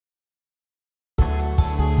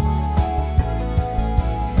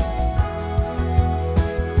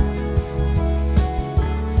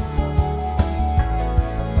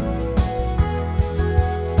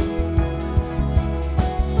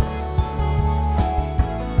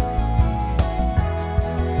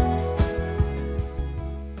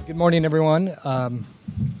Morning, everyone. A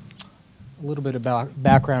little bit about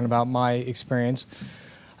background about my experience.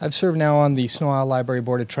 I've served now on the Sno-Isle Library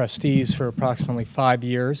Board of Trustees for approximately 5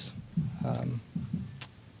 years.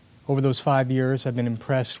 Over those 5 years, I've been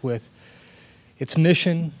impressed with its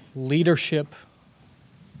mission, leadership,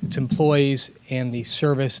 its employees, and the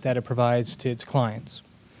service that it provides to its clients.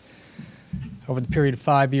 Over the period of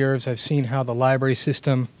 5 years, I've seen how the library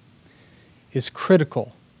system is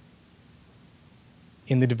critical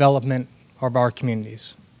in the development of our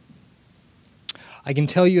communities. I can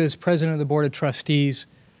tell you as President of the Board of Trustees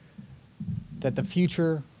that the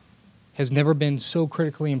future has never been so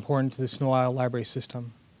critically important to the Sno-Isle library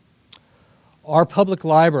system. Our public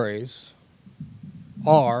libraries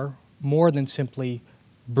are more than simply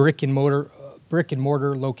brick and mortar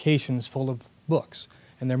locations full of books,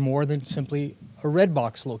 and they're more than simply a red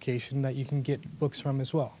box location that you can get books from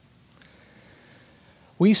as well.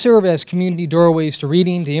 We serve as community doorways to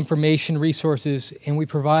reading, to information, resources, and we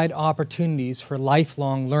provide opportunities for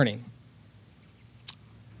lifelong learning.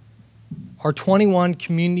 Our 21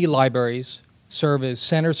 community libraries serve as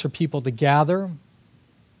centers for people to gather,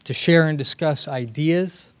 to share and discuss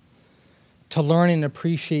ideas, to learn and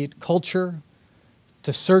appreciate culture,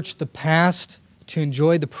 to search the past, to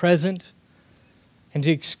enjoy the present, and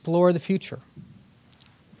to explore the future.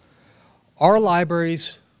 Our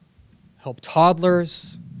libraries help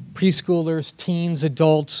toddlers, preschoolers, teens,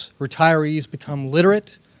 adults, retirees become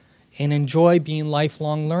literate and enjoy being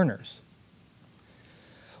lifelong learners.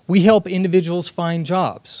 We help individuals find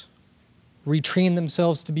jobs, retrain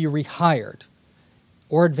themselves to be rehired,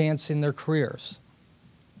 or advance in their careers.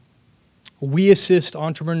 We assist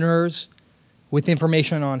entrepreneurs with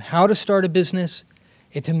information on how to start a business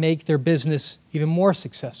and to make their business even more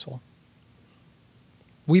successful.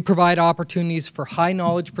 We provide opportunities for high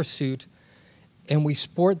knowledge pursuit, and we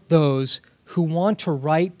support those who want to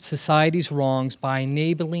right society's wrongs by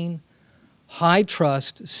enabling high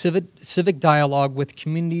trust civic dialogue with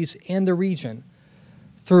communities and the region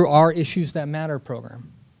through our Issues That Matter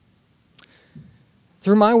program.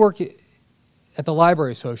 Through my work at the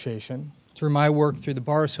Library Association, through my work through the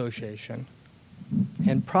Bar Association,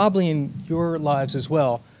 and probably in your lives as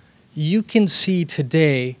well, you can see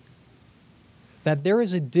today that there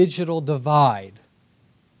is a digital divide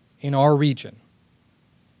in our region.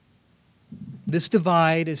 This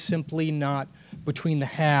divide is simply not between the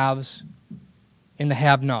haves and the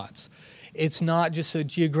have-nots. It's not just a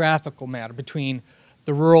geographical matter between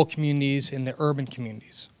the rural communities and the urban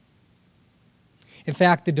communities. In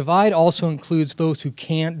fact, the divide also includes those who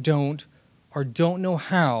can't, don't, or don't know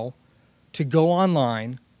how to go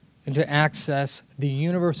online and to access the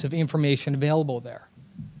universe of information available there.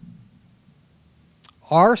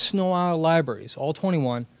 Our Sno-Isle libraries, all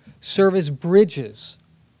 21, serve as bridges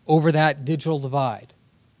over that digital divide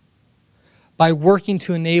by working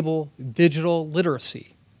to enable digital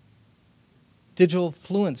literacy, digital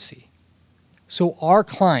fluency, so our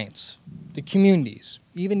clients, the communities,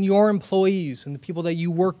 even your employees and the people that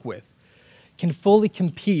you work with can fully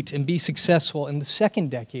compete and be successful in the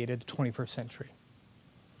second decade of the 21st century.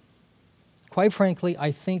 Quite frankly,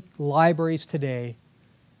 I think libraries today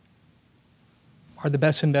are the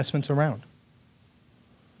best investments around.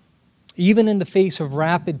 Even in the face of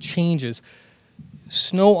rapid changes,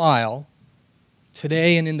 Sno-Isle,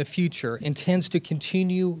 today and in the future, intends to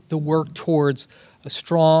continue the work towards a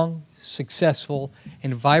strong, successful,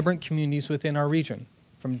 and vibrant communities within our region,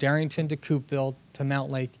 from Darrington to Coopville to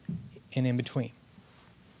Mount Lake and in between.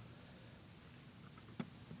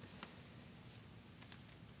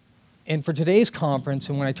 And for today's conference,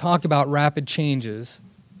 and when I talk about rapid changes,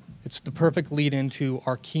 it's the perfect lead into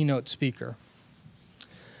our keynote speaker.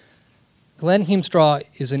 Glenn Heemstra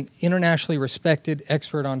is an internationally respected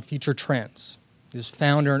expert on future trends. He's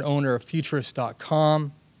founder and owner of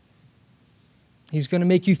Futurist.com. He's going to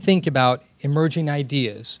make you think about emerging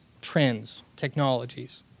ideas, trends,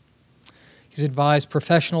 technologies. He's advised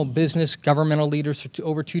professional business, governmental leaders for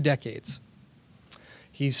over 2 decades.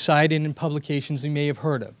 He's cited in publications you may have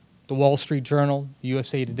heard of: The Wall Street Journal,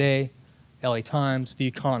 USA Today, LA Times, The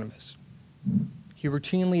Economist. He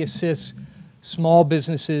routinely assists small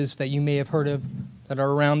businesses that you may have heard of that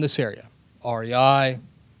are around this area: REI, a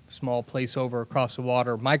small place over across the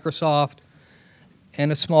water, Microsoft,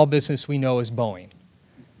 and a small business we know as Boeing.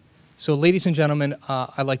 So ladies and gentlemen,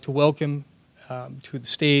 I'd like to welcome to the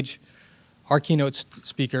stage our keynote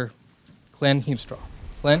speaker, Glenn Heemstra.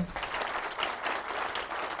 Glenn?